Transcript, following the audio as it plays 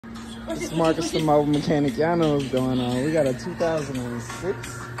This Marcus the mobile mechanic. Y'all know what's going on. We got a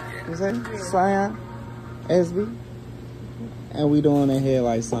 2006, you say? Scion SB. And we doing the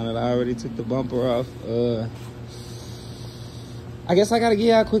headlights on it. I already took the bumper off. I guess I gotta give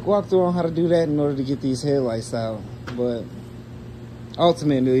y'all a quick walkthrough on how to do that in order to get these headlights out. But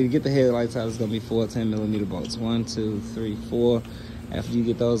ultimately, to get the headlights out, it's gonna be 4 10mm bolts. 1, 2, 3, 4. After you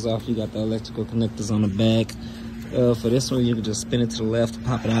get those off, you got the electrical connectors on the back. For this one, you can just spin it to the left,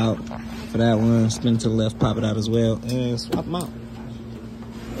 pop it out. For that one, spin it to the left, pop it out as well, and swap them out.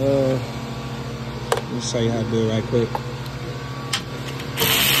 Let me show you how to do it right quick.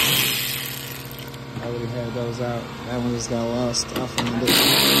 I already had those out. That one just got lost off in the book.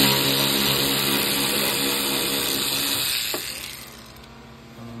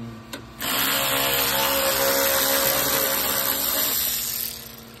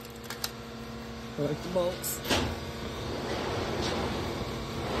 Collect the bolts.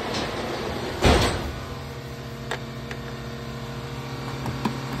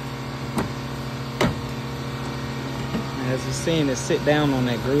 As you're seeing it sit down on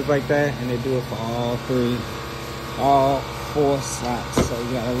that groove like that, and they do it for all 4 slots. So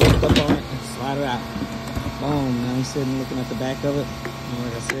you gotta lift up on it and slide it out. Boom, now you're sitting looking at the back of it. And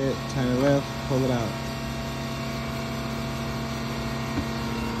like I said, turn it left, pull it out.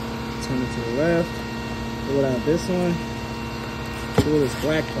 Turn it to the left, pull it out this one, pull this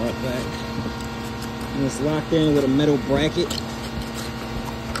black part back. And it's locked in with a metal bracket.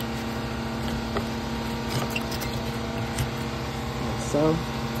 So,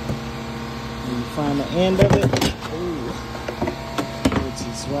 when you find the end of it, which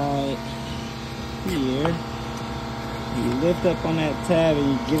is right here, you lift up on that tab and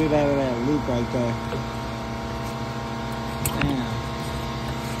you get it out of that loop right there. Damn.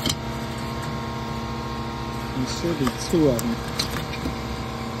 There should be 2 of them.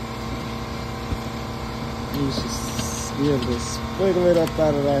 You should be able to squiggle it up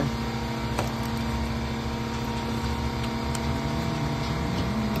out of there.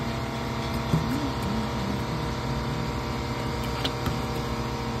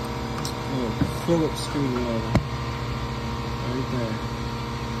 Phillips screwdriver right there,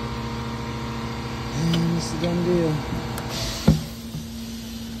 and this is a done deal.